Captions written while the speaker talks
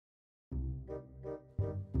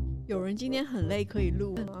有人今天很累可以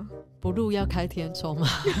录吗？不录要开天窗吗？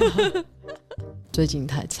最近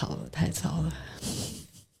太吵了，太吵了。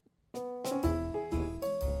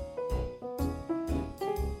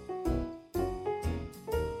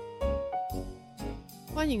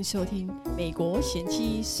欢迎收听美国贤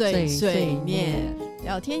妻碎碎念，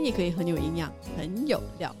聊天也可以很有营养，很有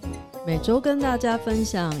料。每周跟大家分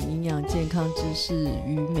享营养健康知识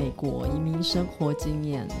与美国移民生活经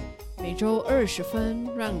验，每周20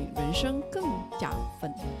分，让你人生更加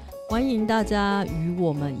分。欢迎大家与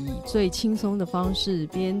我们以最轻松的方式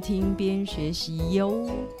边听边学习哟。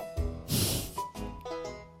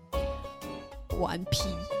顽皮。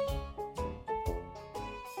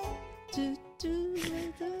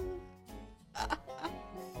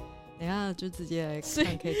等一下就直接来看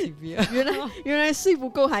KTV 了。原来睡不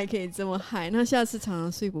够还可以这么嗨，那下次常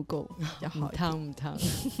常睡不够比较好一点。母汤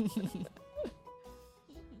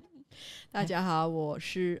大家好，我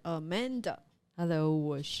是 Amanda。Hello，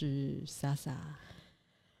 我是莎莎。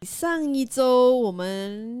上一周我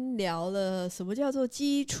们聊了什么叫做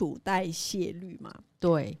基础代谢率嘛？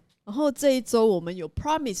对。然后这一周我们有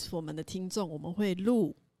promise 我们的听众，我们会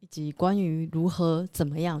录以及关于如何怎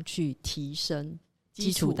么样去提升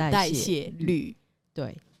基础代谢率。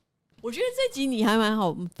对，我觉得这集你还蛮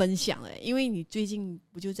好分享的，因为你最近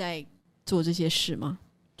不就在做这些事吗？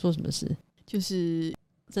做什么事？就是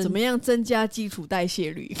怎么样增加基础代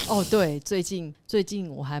谢率。哦，对，最近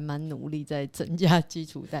我还蛮努力在增加基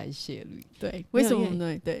础代谢率。对，为什么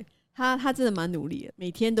呢？对，他真的蛮努力的，每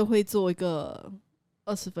天都会做一个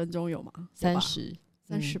20分钟有吗？30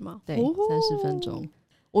吗？对，30分钟。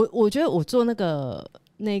我觉得我做那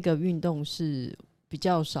个运动是比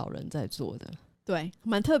较少人在做的，对，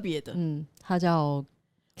蛮特别的。它叫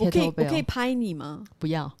kettlebell。我可以拍你吗？不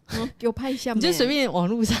要，给我拍一下。你就随便网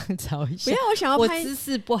络上找一下。不要，我想要拍。我姿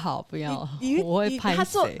势不好，不要。我会拍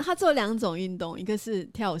谁？他做2种运动，一个是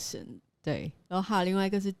跳绳，对，然后还有另外一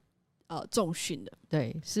个是重训的，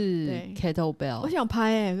对，是 kettlebell。我想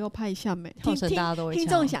拍给我拍一下没？跳绳大家都会。听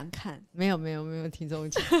众想看？没有听众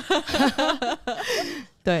讲。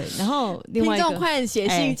对，然后另外一个听众快点写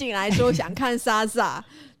信进来说想看莎莎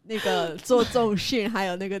那个做重训还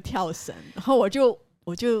有那个跳绳，然后我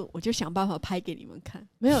就想办法拍给你们看。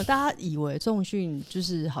没有，大家以为重训就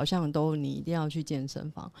是好像都你一定要去健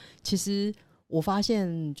身房，其实我发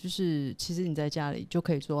现就是其实你在家里就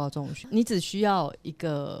可以做到重训，你只需要一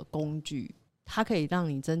个工具，它可以让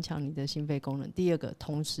你增强你的心肺功能，第二个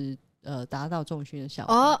同时达到重训的效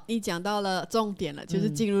果。哦，你讲到了重点了，就是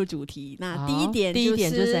进入主题。那第一点就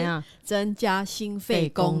是怎样增加心肺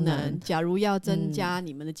功能。假如要增加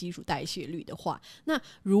你们的基础代谢率的话，那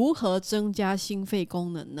如何增加心肺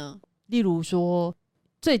功能呢？例如说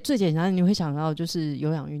最简单你会想到就是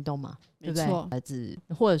有氧运动嘛，对不对？没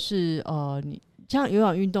错。或者是你像有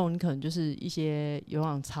氧运动，你可能就是一些有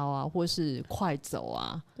氧操啊，或是快走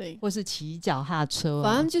啊，对，或是骑脚踏车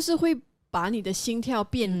反正就是会把你的心跳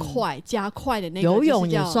变快，加快的那个。游泳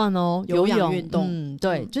也算哦，有氧运动。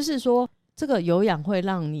对，就是说这个有氧会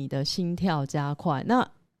让你的心跳加快。那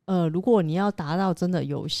如果你要达到真的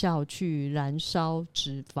有效去燃烧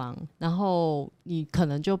脂肪，然后你可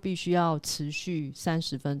能就必须要持续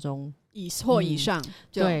30分钟或以上，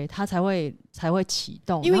对，它才会启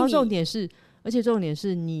动。然后而且重点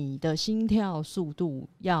是你的心跳速度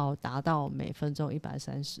要达到每分钟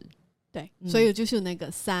130。对，所以就是那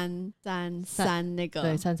个333那个，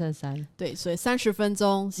对，333，对，所以30分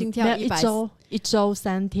钟心跳100，一周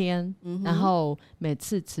3天，然后每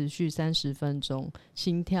次持续30分钟，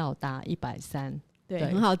心跳达130。对，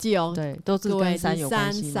很好记哦。对，都是跟3有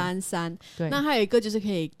关系。333。对，那还有一个就是可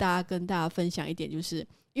以跟大家分享一点，就是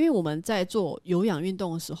因为我们在做有氧运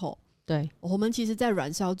动的时候，对，我们其实在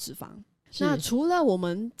燃烧脂肪。那除了我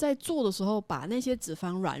们在做的时候把那些脂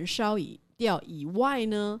肪燃烧掉以外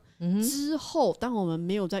呢，之后当我们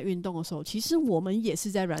没有在运动的时候，其实我们也是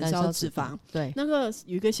在燃烧脂肪。对，那个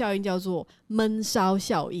有一个效应叫做闷烧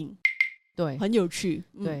效应。对，很有趣。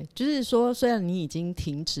对，就是说虽然你已经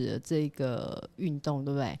停止了这个运动，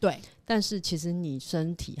对不对？对，但是其实你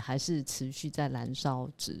身体还是持续在燃烧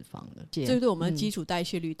脂肪的，这对我们的基础代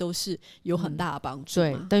谢率都是有很大的帮助。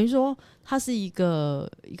对，等于说它是一个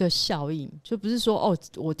效应，就不是说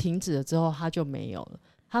我停止了之后它就没有了，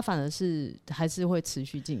它反而是还是会持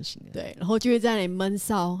续进行的。对，然后就会在那里闷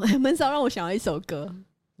烧。闷烧让我想到一首歌。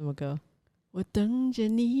什么歌？我等着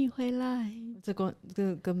你回来，这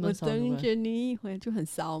跟闷烧，我等着你回来，就很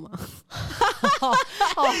骚嘛。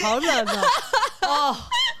好冷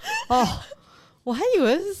哦！我还以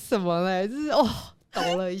为是什么嘞，就是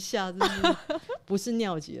抖了一下，就是不是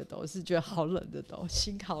尿急的抖，是觉得好冷的抖，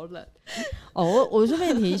心好冷。我顺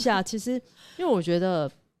便提一下，其实因为我觉得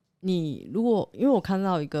你如果因为我看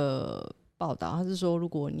到一个报道，他是说如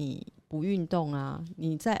果你不运动啊，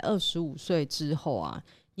你在25岁之后啊，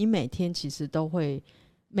你每天其实都会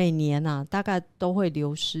每年啊大概都会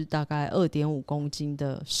流失大概2.5公斤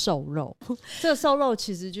的瘦肉。这个瘦肉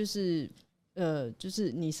其实就是就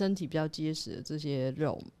是你身体比较结实的这些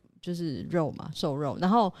肉，就是肉嘛，瘦肉。然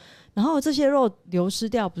后这些肉流失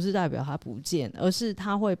掉，不是代表它不见，而是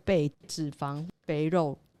它会被脂肪、肥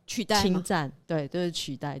肉取代侵占，对，就是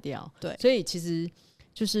取代掉。对，所以其实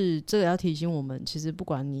就是这个要提醒我们，其实不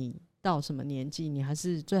管你到什么年纪，你还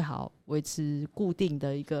是最好维持固定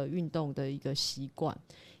的一个运动的一个习惯，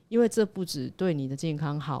因为这不只对你的健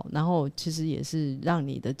康好，然后其实也是让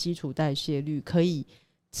你的基础代谢率可以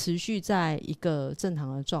持续在一个正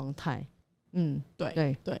常的状态。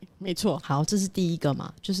对，没错。好，这是第一个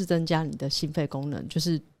嘛，就是增加你的心肺功能，就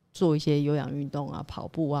是做一些有氧运动啊，跑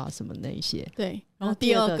步啊什么那一些。对，然后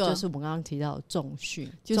第二个就是我们刚刚提到的重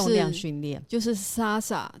训，重量训练，就是莎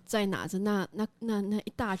在拿着那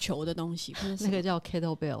一大球的东西，那个叫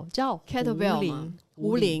kettlebell， 叫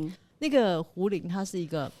壶铃。那个壶铃它是一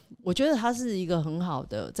个，我觉得它是一个很好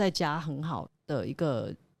的，在家很好的一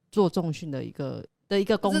个做重训的一个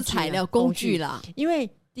工具，是材料工具啦。因为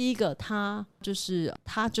第一个它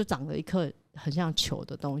就长了一颗很像球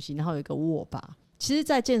的东西，然后有一个握把。其实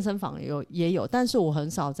在健身房也有，但是我很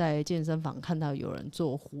少在健身房看到有人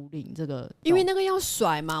做壶铃这个，因为那个要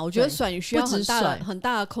甩嘛，我觉得甩你需要很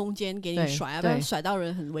大的空间给你甩，要不然甩到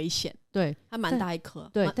人很危险。对，它蛮大一颗。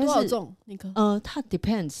对，多少重那颗？它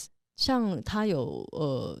depends， 像它有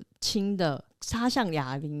轻的，它像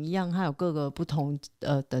哑铃一样，它有各个不同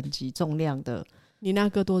等级重量的。你那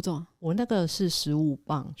个多重？我那个是15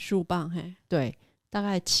磅，15磅，嘿，对，大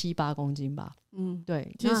概7-8公斤吧。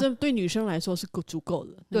对，其实对女生来说是足够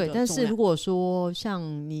的。对，但是如果说像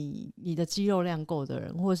你的肌肉量够的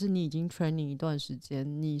人，或者是你已经 training 一段时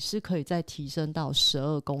间，你是可以再提升到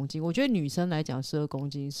12公斤。我觉得女生来讲12公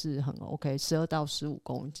斤是很 OK， 12到15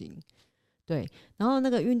公斤。对，然后那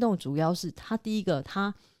个运动主要是它第一个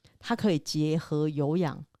它可以结合有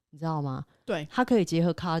氧，你知道吗？对，它可以结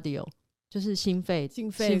合 cardio， 就是心肺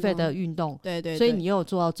的运动。对，所以你又有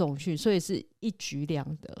做到重训，所以是一举两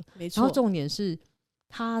得。没错。然后重点是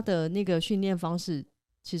它的那个训练方式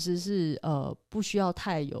其实是不需要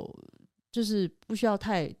太有，就是不需要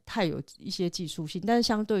太有一些技术性，但是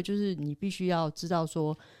相对就是你必须要知道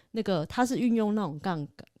说那个它是运用那种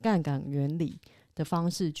杠杆原理的方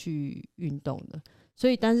式去运动的。所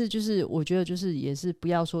以但是就是我觉得就是也是不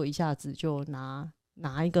要说一下子就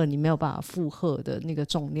拿一个你没有办法负荷的那个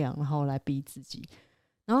重量然后来逼自己。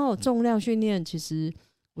然后重量训练其实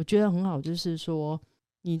我觉得很好，就是说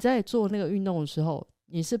你在做那个运动的时候，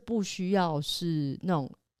你是不需要是那种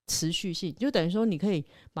持续性，就等于说你可以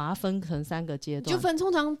把它分成3个阶段。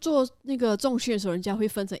通常做那个重训的时候，人家会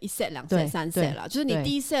分成1 set、2 set、3 set 啦。就是你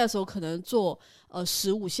第1 set 的时候可能做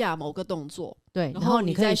15下某个动作，对，然后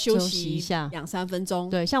你可以休息一下2-3分钟。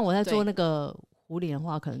对，像我在做那个壶铃的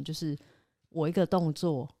话，可能就是我一个动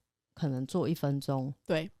作可能做1分钟，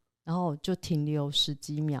对，然后就停留10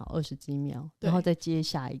几秒、20几秒，然后再接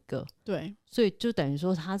下一个。对，所以就等于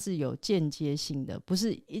说它是有间接性的，不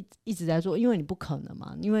是一直在做，因为你不可能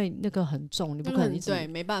嘛，因为那个很重，你不可能一直，对，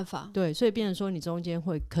没办法。对，所以变成说你中间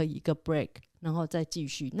可以一个 break， 然后再继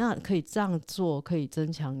续。那可以这样做，可以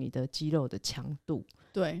增强你的肌肉的强度。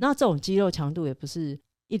对，那这种肌肉强度也不是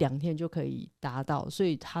1-2天就可以达到，所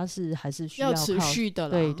以它还是需要持续的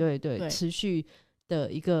啦。对，持续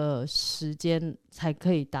的一个时间才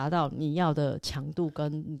可以达到你要的强度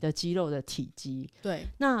跟你的肌肉的体积。对，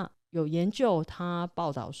那有研究他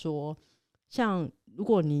报道说，像如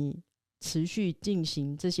果你持续进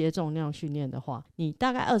行这些重量训练的话，你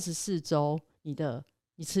大概24周，你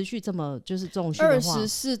持续这么就是重训的话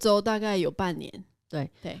，24周大概有半年。对，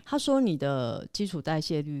他说你的基础代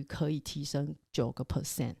谢率可以提升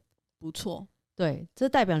9%，不错。对，这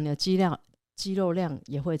代表你的肌肉量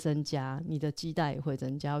也会增加，你的肌带也会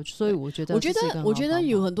增加，所以我觉得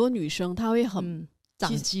有很多女生她会很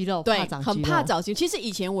长肌肉，对，很怕长肌肉。其实以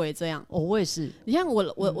前我也这样，我也是。你像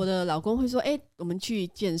我的老公会说：“我们去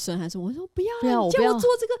健身还是？”我说：“不要，你叫我做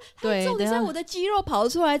这个太重，等下我的肌肉跑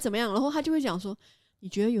出来怎么样？”然后他就会讲说：“你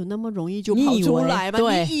觉得有那么容易就跑出来吗？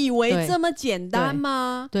你以为这么简单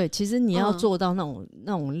吗？”对，其实你要做到那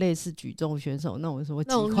种类似举重选手那种什么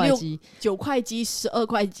几块肌、9块肌、12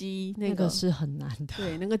块肌，那个是很难的。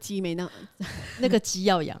对，那个肌没那个肌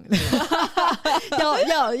要养的，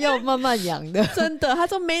要慢慢养的。真的，他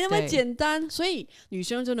说没那么简单，所以女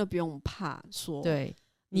生真的不用怕说。对。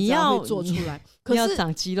你要会做出来。可是你要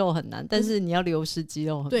长肌肉很难，但是你要流失肌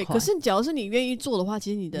肉很快。对，可是假如是你愿意做的话，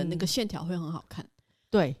其实你的那个线条会很好看。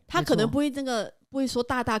对，它可能不会不会说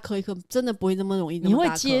大颗一颗，真的不会那么容易那么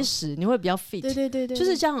大颗，你会结实，你会比较 fit。 对对对对，就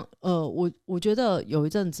是像我觉得有一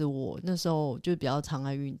阵子我那时候就比较常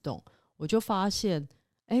爱运动，我就发现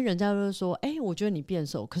人家就说我觉得你变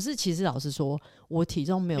瘦，可是其实老实说我体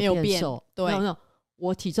重没有变瘦，对，没有，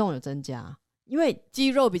我体重有增加，因为肌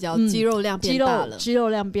肉肌肉量变大了，肌肉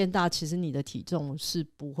量变大，其实你的体重是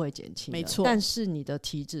不会减轻的，没错，但是你的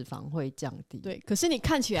体脂肪会降低。对，可是你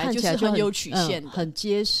看起来就是很有曲线的，很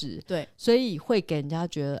结实。对，所以会给人家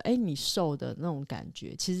觉得你瘦的那种感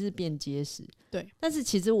觉其实是变结实。对，但是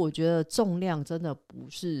其实我觉得重量真的不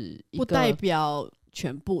是不代表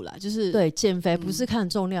全部啦，就是对，减肥不是看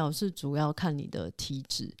重量，是主要看你的体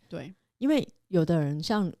脂。对，因为有的人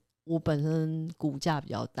像我本身骨架比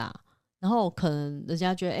较大，然后可能人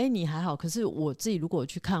家觉得你还好，可是我自己如果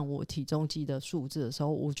去看我体重计的数字的时候，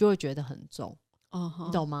我就会觉得很重。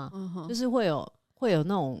你懂吗？就是会有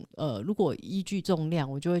那种如果依据重量，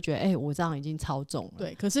我就会觉得我这样已经超重了。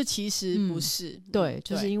对，可是其实不是。对，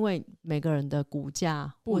就是因为每个人的骨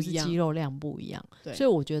架或是肌肉量不一样，所以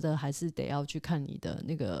我觉得还是得要去看你的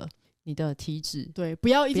那个你的体脂。对，不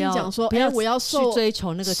要一直讲说我要瘦去追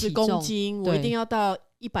求那个体重10公斤，我一定要到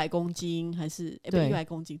100公斤，还是不100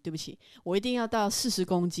公斤，对不起，我一定要到40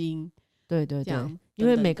公斤。对对对，因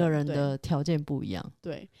为每个人的条件不一样。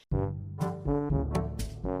对。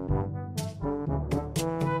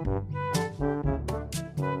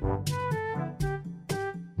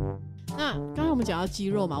那刚才我们讲到肌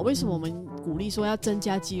肉嘛，为什么我们鼓励说要增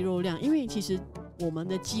加肌肉量？因为其实我们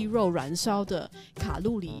的肌肉燃烧的卡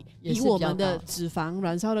路里比我们的脂肪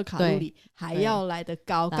燃烧的卡路里还要来得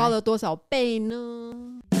高，高了多少倍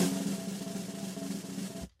呢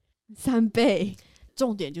？3倍。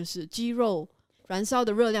重点就是肌肉燃烧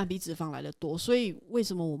的热量比脂肪来得多，所以为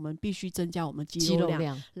什么我们必须增加我们肌肉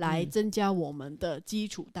量来增加我们的基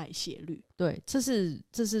础代谢率？对，这是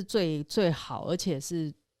最好，而且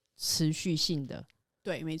是持续性的。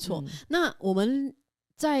对，没错。那我们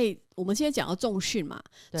现在讲到重训嘛，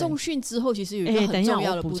重训之后其实有一个很重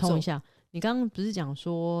要的步骤。等一下，我补充一下，你刚刚不是讲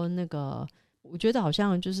说那个，我觉得好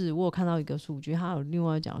像就是我有看到一个数据，他有另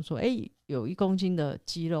外讲说，有1公斤的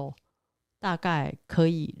肌肉大概可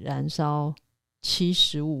以燃烧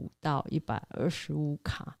75到125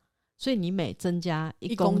卡，所以你每增加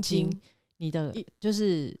1公斤，你的就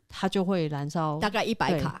是它就会燃烧大概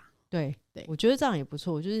100卡。对，我觉得这样也不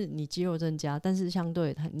错，就是你肌肉增加，但是相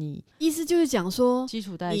对你意思就是讲说基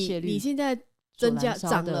础代谢率，你现在增加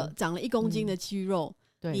长了1公斤的肌肉，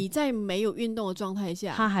你在没有运动的状态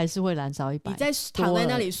下，它还是会燃烧100。你在躺在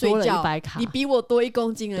那里睡觉100卡，你比我多1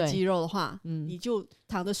公斤的肌肉的话，你就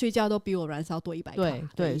躺着睡觉都比我燃烧多100卡。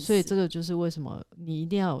对，所以这个就是为什么你一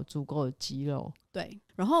定要有足够的肌肉。对，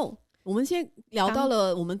然后我们先聊到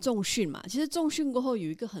了我们重训嘛，其实重训过后有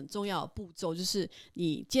一个很重要的步骤，就是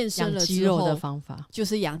你健身了之后养肌肉的方法，就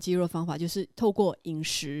是养肌肉方法，就是透过饮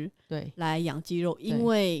食来养肌肉，因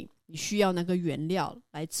为你需要那个原料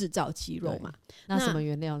来制造肌肉嘛。那什么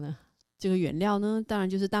原料呢？这个原料呢，当然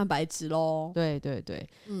就是蛋白质咯。对对对，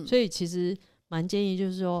所以其实蛮建议就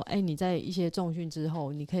是说，你在一些重训之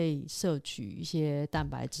后，你可以摄取一些蛋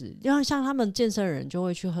白质，因为像他们健身人就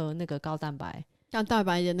会去喝那个高蛋白。像蛋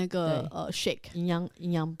白的那个shake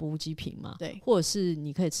营养补给品嘛，对，或者是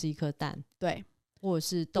你可以吃1颗蛋，对，或者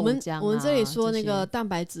是豆浆。我们这里说那个蛋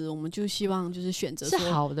白质，我们就希望就是选择是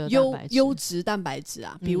好的优质蛋白质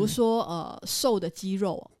啊，比如说瘦的鸡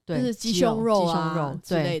肉，就是鸡胸肉啊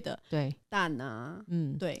之类的，对，蛋啊，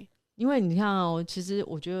对，因为你看其实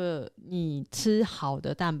我觉得你吃好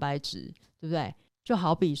的蛋白质，对不对？就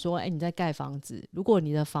好比说你在盖房子，如果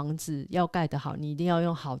你的房子要盖得好，你一定要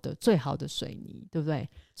用最好的水泥，对不对？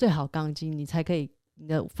最好钢筋，你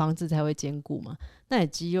的房子才会坚固嘛。那你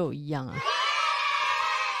肌肉一样啊。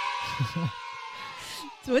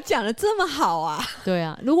怎么讲得这么好啊？对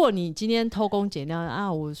啊，如果你今天偷工减料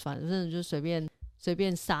啊，我反正就随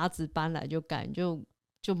便沙子搬来就盖，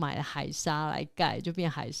就买了海沙来盖，就变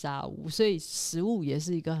海沙屋。所以食物也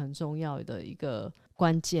是一个很重要的一个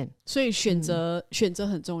关键，所以选择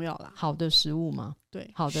很重要啦。好的食物嘛，对，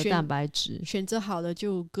好的蛋白质，选择好的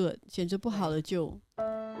就 good， 选择不好的就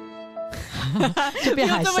就变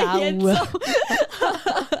海沙屋了，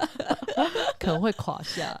可能会垮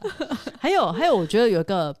下来。还有，我觉得有一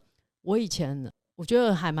个，我以前我觉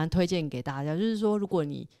得还蛮推荐给大家，就是说，如果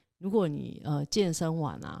你健身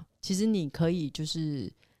完啊，其实你可以就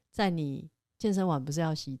是在你健身完不是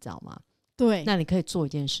要洗澡吗？对，那你可以做一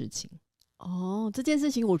件事情。哦，这件事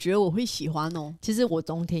情我觉得我会喜欢哦。其实我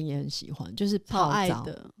冬天也很喜欢，就是泡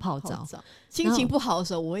澡，心情不好的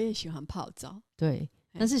时候我也喜欢泡澡。对，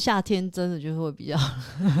但是夏天真的就会比较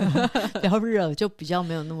比较热，就比较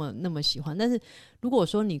没有那么喜欢。但是如果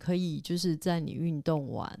说你可以就是在你运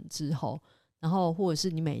动完之后，然后或者是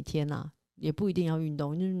你每天啊也不一定要运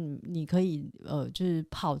动，就是你可以就是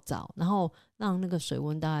泡澡，然后让那个水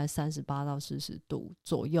温大概38到40度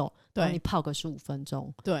左右，然后你泡个15分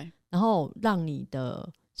钟，对，然后让你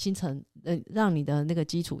的让你的那个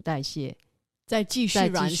基础代谢再继续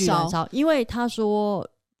燃烧，因为他说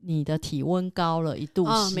你的体温高了1度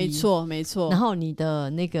C，没错没错，然后你的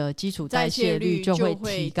那个基础代谢率就会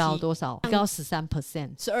提高多少？提高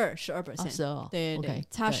13%， 12%，对对对，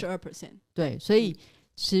差12%，对，所以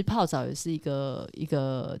其实泡澡也是一个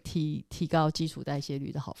提高基础代谢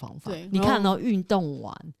率的好方法。你看到运动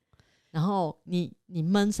完，然后你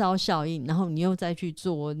闷烧效应，然后你又再去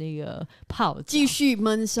做那个泡澡，继续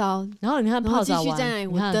闷烧，然后你看泡澡完，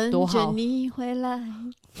你看多好，等着你回来，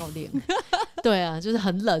好凉。对啊，就是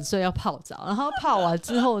很冷，所以要泡澡。然后泡完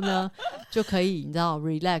之后呢，就可以你知道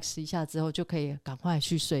relax 一下之后，就可以赶快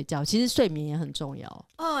去睡觉。其实睡眠也很重要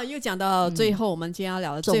哦。又讲到最后，我们今天要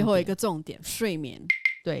聊的最后一个重点，睡眠。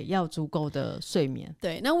对，要足够的睡眠。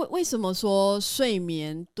对，那为什么说睡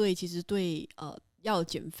眠其实对要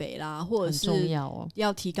减肥啦，或者是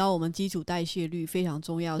要提高我们基础代谢率非常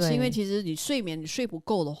重要，是因为其实你睡不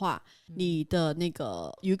够的话，你的那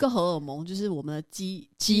个有一个荷尔蒙，就是我们的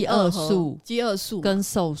饥饿素跟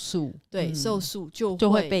瘦素，对，瘦素就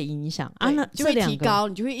会被影响啊，那就会提高，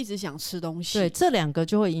你就会一直想吃东西。对，这两个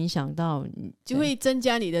就会影响到你，就会增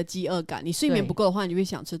加你的饥饿感。你睡眠不够的话，你就会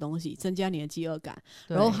想吃东西，增加你的饥饿感。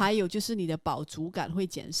然后还有就是你的饱足感会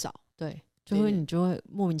减少。对。你就会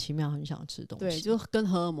莫名其妙很想吃东西，对，就跟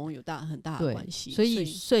荷尔蒙有很大的关系。所以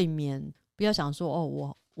睡眠不要想说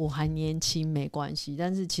我还年轻没关系，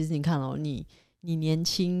但是其实你看你年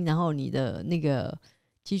轻，然后你的那个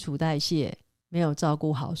基础代谢没有照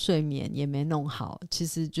顾好，睡眠也没弄好，其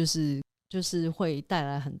实就是会带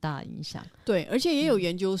来很大的影响。对，而且也有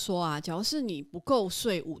研究说啊，假如是你不够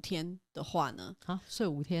睡5天的话呢，睡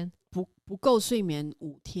5天不够睡眠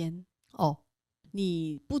5天哦。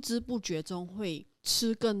你不知不觉中会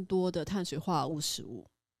吃更多的碳水化合物食物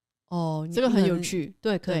哦，这个很有趣。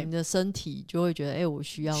对，可能你的身体就会觉得我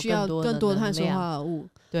需要更多的碳水化合物。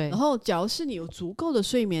对，然后假如是你有足够的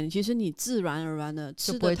睡眠，其实你自然而然的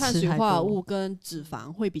吃的碳水化合物跟脂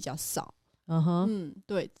肪会比较少。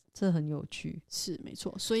对，这很有趣，是没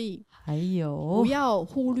错。所以还有不要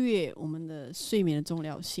忽略我们的睡眠的重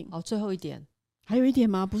要性。最后一点，还有一点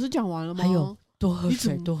吗？不是讲完了吗？还有多喝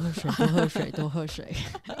水，多喝水，多喝水，多喝水。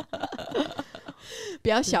不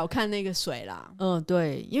要小看那个水啦。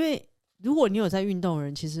对，因为如果你有在运动的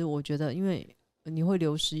人，其实我觉得，因为你会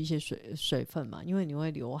流失一些水分嘛，因为你会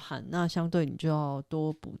流汗，那相对你就要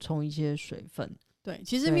多补充一些水分。对，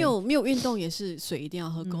其实没有运动也是水一定要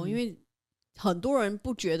喝够，因为很多人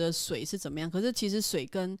不觉得水是怎么样，可是其实水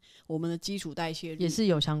跟我们的基础代谢率也是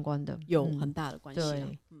有相关的，有很大的关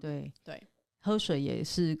系。对。喝水也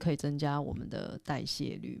是可以增加我们的代谢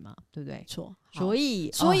率嘛，对不对？错。所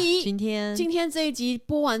以今天这一集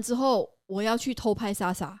播完之后，我要去偷拍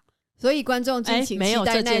莎莎，所以观众敬请期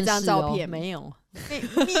待那张照片。没有，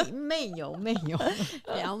没有。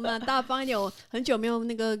我们大方一点，我很久没有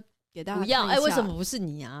那个给大家看一下。不要，为什么不是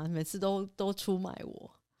你啊？每次都出卖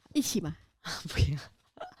我，一起买。不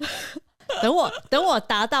要，等我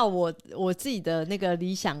达到我自己的那个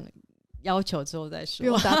理想要求之后再说。不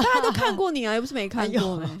用大家都看过你啊，又不是没看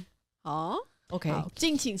过。好 ，OK，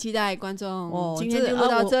 敬请期待观众。今天就录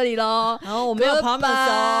到这里咯。然后我们有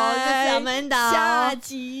promise 这是 Amanda， 下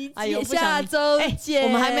集下周见。我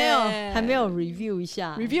们还没有 review 一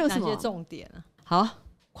下 review 哪些重点啊？好，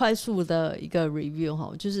快速的一个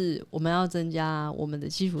review 就是我们要增加我们的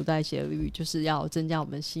基础代谢率，就是要增加我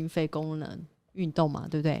们心肺功能，运动嘛，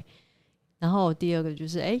对不对？然后第二个就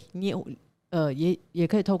是你也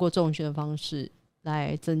可以透过重训的方式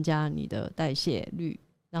来增加你的代谢率，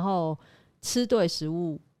然后吃对食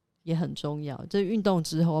物也很重要，这运动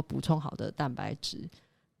之后要补充好的蛋白质，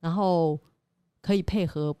然后可以配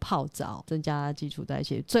合泡澡增加基础代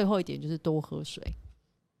谢。最后一点就是多喝水。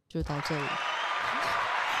就到这里。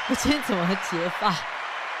我今天怎么结巴？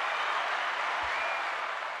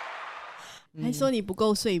还说你不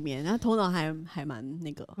够睡眠，然后头脑还蛮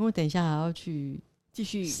那个。因为等一下还要去继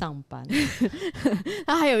续上班，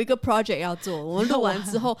他还有一个 project 要做。我们录完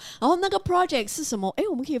之后，然后那个 project 是什么？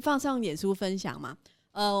我们可以放上脸书分享嘛？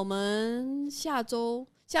我们下周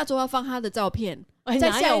要放他的照片，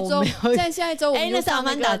在下一周我们就放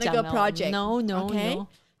那个 project。No， OK，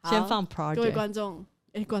 先放 project。各位观众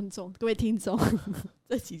观众、各位听众，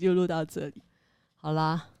这集就录到这里。好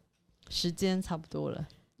啦，时间差不多了。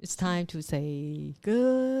It's time to say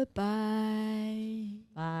goodbye，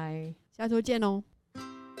 bye，下周见哦。